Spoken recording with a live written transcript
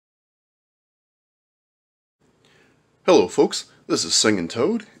Hello folks, this is Singing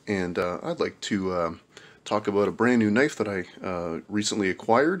Toad, and I'd like to talk about a brand new knife that I recently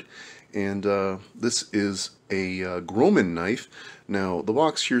acquired, and this is a Grohmann knife. Now the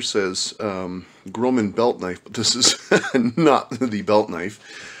box here says Grohmann belt knife, but this is not the belt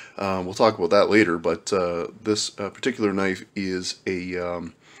knife. We'll talk about that later, but this particular knife is a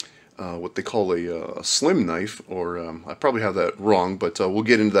what they call a slim knife, or I probably have that wrong, but we'll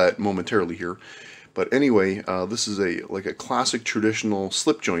get into that momentarily here. But anyway, this is like a classic traditional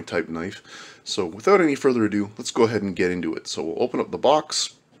slip joint type knife. So without any further ado, let's go ahead and get into it. So we'll open up the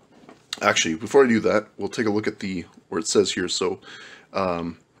box. Actually, before I do that, we'll take a look at where it says here. So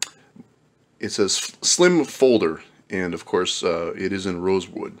it says slim folder, and of course it is in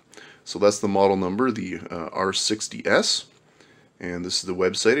rosewood. So that's the model number, the R60S. And this is the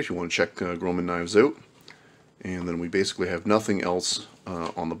website if you want to check Grohmann knives out. And then we basically have nothing else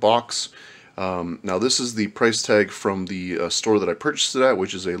on the box. Now this is the price tag from the store that I purchased it at,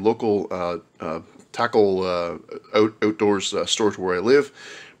 which is a local tackle outdoors store to where I live,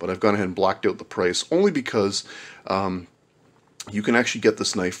 but I've gone ahead and blacked out the price only because you can actually get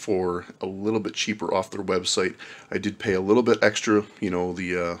this knife for a little bit cheaper off their website. I did pay a little bit extra, you know,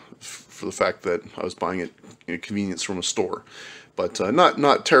 for the fact that I was buying it in convenience from a store, but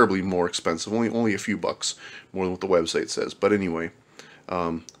not terribly more expensive, only a few bucks more than what the website says. But anyway,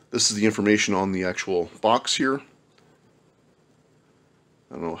 this is the information on the actual box here.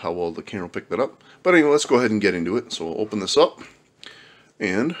 I don't know how well the camera picked that up, but anyway, let's go ahead and get into it. So we'll open this up,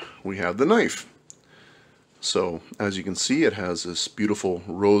 and we have the knife. So as you can see, it has this beautiful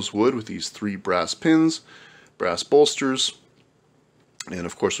rosewood with these 3 brass pins, brass bolsters, and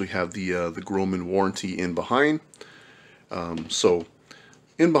of course we have the Grohmann warranty in behind. So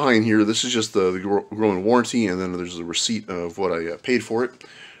in behind here, this is just the Grohmann warranty, and then there's a receipt of what I paid for it.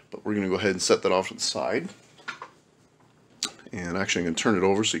 But we're going to go ahead and set that off to the side. And actually I'm going to turn it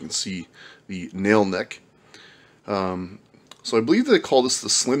over so you can see the nail neck. So I believe they call this the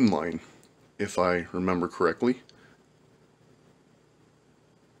Slimline, if I remember correctly.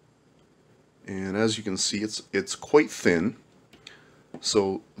 And as you can see, it's quite thin.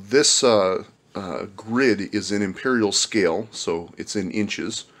 So this grid is in imperial scale, so it's in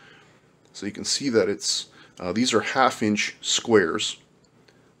inches. So you can see that it's these are 1/2 inch squares.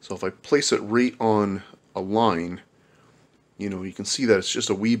 So if I place it right on a line, you know, you can see that it's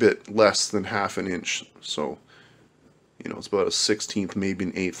just a wee bit less than 1/2 an inch. So, you know, it's about a 1/16, maybe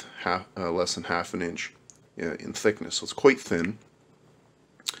an 1/8, less than 1/2 an inch in thickness. So it's quite thin.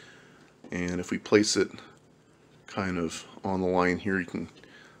 And if we place it kind of on the line here, you can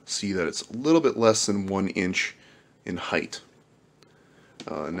see that it's a little bit less than 1 inch in height.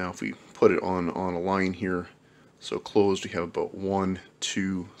 Now if we put it on a line here, so closed, we have about 1,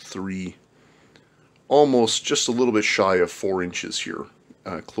 2, 3, almost just a little bit shy of 4 inches here,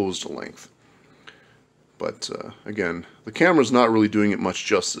 closed to length. But again, the camera's not really doing it much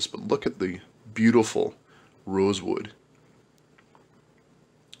justice, but look at the beautiful rosewood.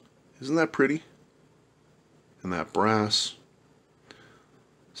 Isn't that pretty? And that brass.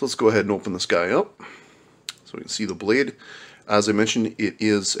 So let's go ahead and open this guy up so we can see the blade. As I mentioned, it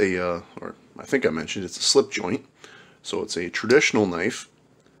is or I think I mentioned, it's a slip joint. So it's a traditional knife.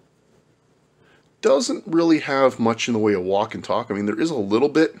 Doesn't really have much in the way of walk and talk. I mean, there is a little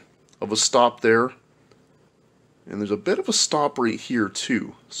bit of a stop there, and there's a bit of a stop right here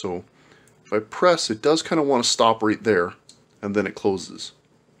too. So if I press, it does kind of want to stop right there, and then it closes.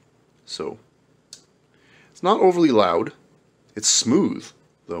 So it's not overly loud. It's smooth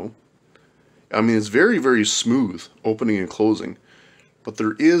though. I mean, it's very, very smooth opening and closing, but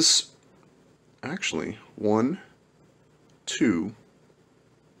there is actually 1, 2,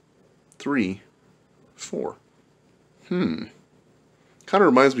 3, 4. Kind of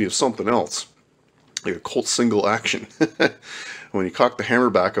reminds me of something else, like a Colt single action. When you cock the hammer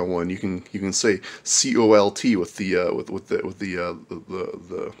back on one, you can say COLT with the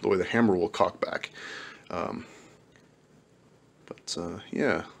way the hammer will cock back.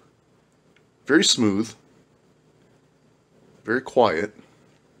 Yeah, very smooth, very quiet.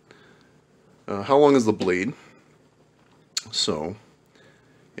 How long is the blade? So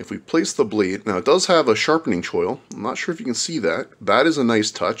if we place the blade, now it does have a sharpening choil. I'm not sure if you can see that. That is a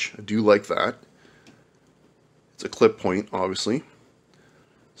nice touch. I do like that. It's a clip point, obviously.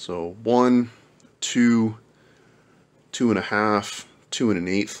 So 1, 2, 2.5, 2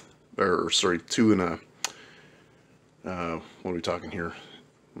 1/8, or sorry, 2 and a. What are we talking here?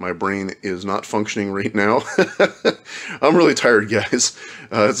 My brain is not functioning right now. I'm really tired, guys.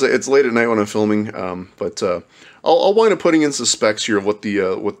 It's late at night when I'm filming, but I'll wind up putting in some specs here of what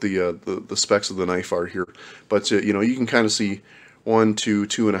the specs of the knife are here. But you know, you can kind of see 1, 2,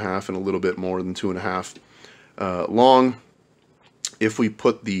 2.5, and a little bit more than 2.5 long. If we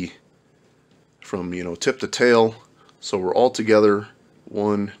put the from tip to tail, so we're all together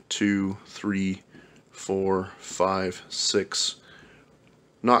 1, 2, 3, 4, 5, 6.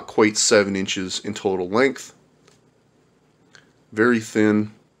 Not quite 7 inches in total length. Very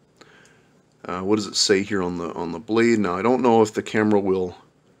thin. What does it say here on the blade? Now I don't know if the camera will.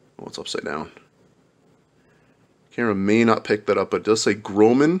 Oh, it's upside down. Camera may not pick that up, but it does say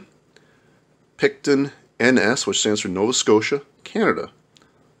Grohmann Picton NS, which stands for Nova Scotia, Canada.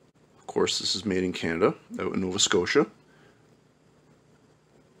 Of course, this is made in Canada, out in Nova Scotia.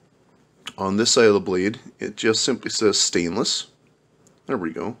 On this side of the blade, it just simply says stainless. There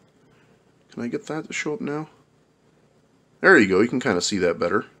we go. Can I get that to show up now? There you go. You can kind of see that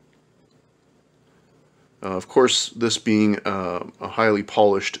better. Of course, this being a highly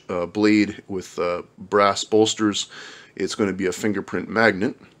polished blade with brass bolsters, it's going to be a fingerprint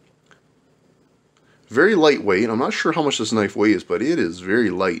magnet. Very lightweight. I'm not sure how much this knife weighs, but it is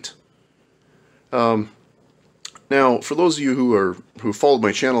very light. Now, for those of you who followed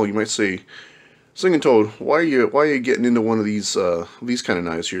my channel, you might say, Singing Toad, why are you getting into one of these kind of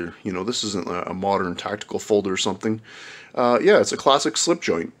knives here? You know, this isn't a modern tactical folder or something. Yeah, it's a classic slip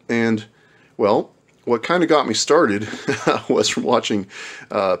joint, and well, what kind of got me started was from watching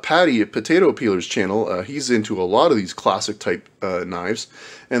Patty at Potato Peeler's channel. He's into a lot of these classic type knives,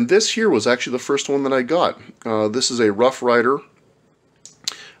 and this here was actually the first one that I got. This is a Rough Rider.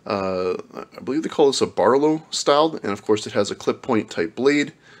 I believe they call this a Barlow style, and of course it has a clip point type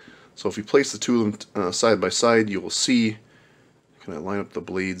blade. So if you place the two of them side by side, you will see, can I line up the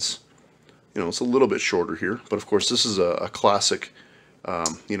blades? You know, it's a little bit shorter here, but of course this is a classic,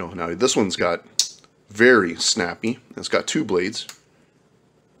 you know, now this one's got very snappy. It's got 2 blades,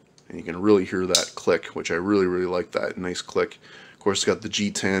 and you can really hear that click, which I really like that nice click. Of course, it's got the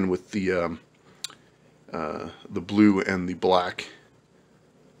G10 with the blue and the black.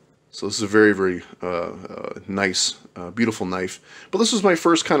 So this is a very nice, beautiful knife. But this is my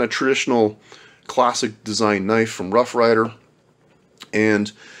first kind of traditional classic design knife from Rough Rider. And,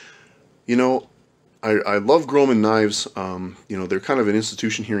 you know, I love Grohmann knives. You know, they're kind of an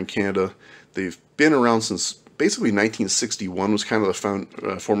institution here in Canada. They've been around since basically 1961 was kind of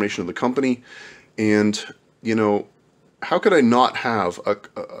the formation of the company. And, you know, how could I not have a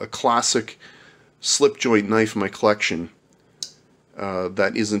classic slip joint knife in my collection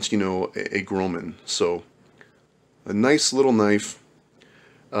that isn't, you know, a Grohmann? So a nice little knife,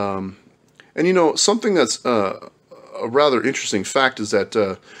 and you know, something that's a rather interesting fact is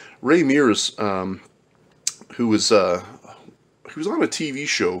that Ray Mears, who was on a TV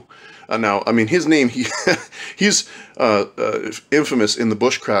show. Now, I mean, his name, he's infamous in the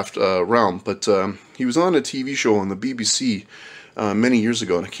bushcraft realm, but he was on a TV show on the BBC many years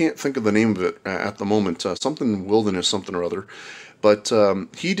ago, and I can't think of the name of it at the moment. Something Wilderness, something or other. But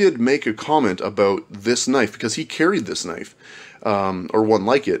he did make a comment about this knife because he carried this knife, or one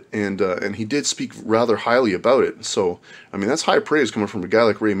like it, and he did speak rather highly about it. So, I mean, that's high praise coming from a guy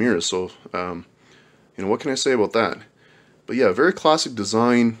like Ray Mears. So, you know, what can I say about that? But yeah, very classic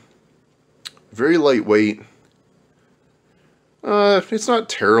design, very lightweight. It's not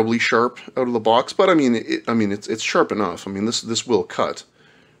terribly sharp out of the box, but I mean, it's sharp enough. I mean, this will cut.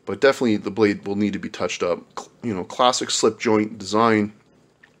 But definitely the blade will need to be touched up. You know, classic slip joint design,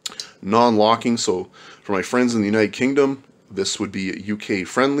 non-locking. So for my friends in the United Kingdom, this would be UK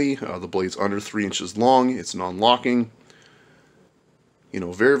friendly. The blade's under 3 inches long. It's non-locking. You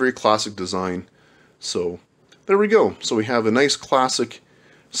know, very classic design. So there we go. So we have a nice classic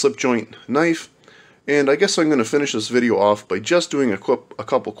slip joint knife. And I guess I'm going to finish this video off by just doing a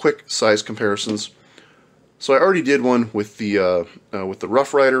couple quick size comparisons. So I already did one with the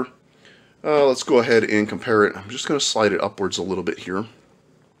Rough Rider. Let's go ahead and compare it. I'm just going to slide it upwards a little bit here.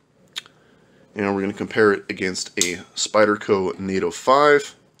 And we're going to compare it against a Spyderco NATO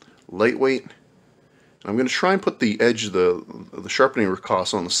 5, lightweight. And I'm going to try and put the edge of the sharpening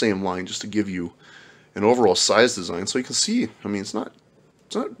ricasse on the same line just to give you an overall size design. So you can see, I mean, it's not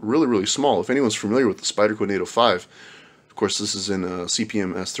really small. If anyone's familiar with the Spyderco NATO 5, of course this is in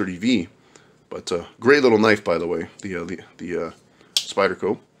CPM S30V. But great little knife, by the way, the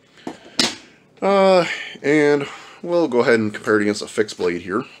Spyderco. And we'll go ahead and compare it against a fixed blade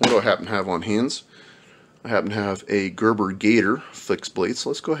here. What do I happen to have on hands? I happen to have a Gerber Gator fixed blade. So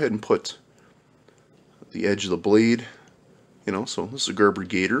let's go ahead and put the edge of the blade You know, so this is a Gerber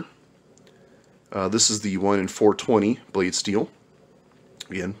Gator. This is the one in 420 blade steel.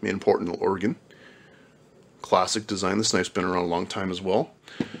 Again, made in Portland, Oregon. Classic design. This knife's been around a long time as well.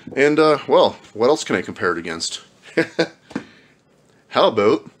 And, well, what else can I compare it against? How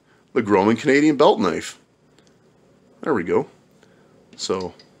about the Grohmann Canadian belt knife? There we go.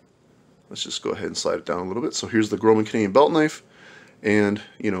 So, let's just go ahead and slide it down a little bit. So here's the Grohmann Canadian belt knife, and,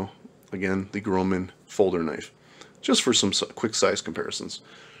 you know, again, the Grohmann folder knife. Just for some quick size comparisons.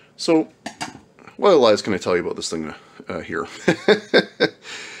 So, what lies can I tell you about this thing here?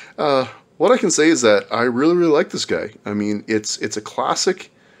 What I can say is that I really, really like this guy. I mean, it's a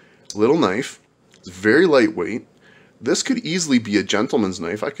classic little knife. It's very lightweight. This could easily be a gentleman's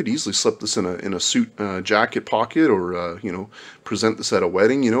knife. I could easily slip this in a suit jacket pocket, or you know, present this at a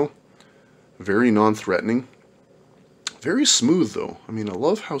wedding. You know, very non-threatening. Very smooth though. I mean, I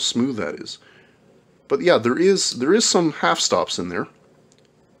love how smooth that is. But yeah, there is some half stops in there.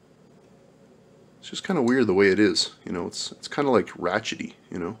 It's just kind of weird the way it is. You know, it's kind of like ratchety.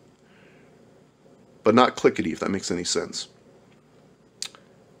 You know, but not clickety, if that makes any sense.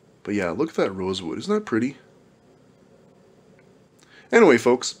 But yeah, look at that rosewood. Isn't that pretty? Anyway,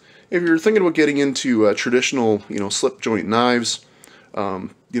 folks, if you're thinking about getting into traditional, you know, slip joint knives, you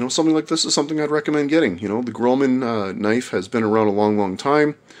know, something like this is something I'd recommend getting. You know, the Grohmann knife has been around a long, long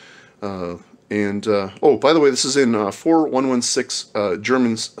time. Oh, by the way, this is in 4116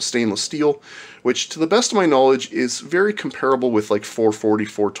 German stainless steel, which, to the best of my knowledge, is very comparable with like 440,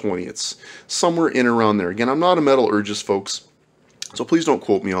 420. It's somewhere in around there. Again, I'm not a metallurgist, folks, so please don't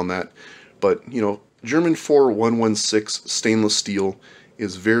quote me on that. But, you know, German 4116 stainless steel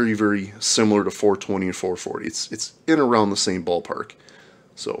is very, very similar to 420 and 440. It's in around the same ballpark.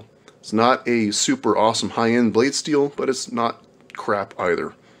 So it's not a super awesome high-end blade steel, but it's not crap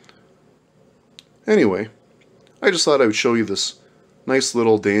either. Anyway, I just thought I would show you this nice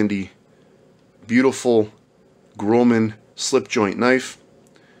little dandy, beautiful Grohmann slip joint knife.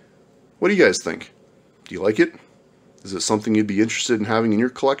 What do you guys think? Do you like it? Is it something you'd be interested in having in your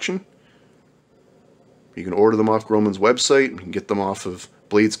collection? You can order them off Grohmann's website. You can get them off of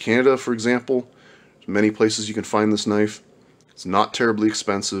Blades Canada, for example. There's many places you can find this knife. It's not terribly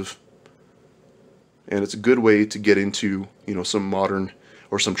expensive, and it's a good way to get into, you know, some modern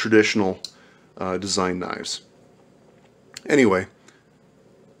or some traditional design knives. Anyway,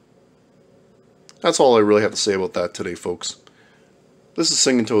 that's all I really have to say about that today, folks. This is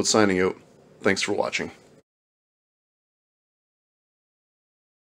Singing Toad signing out. Thanks for watching.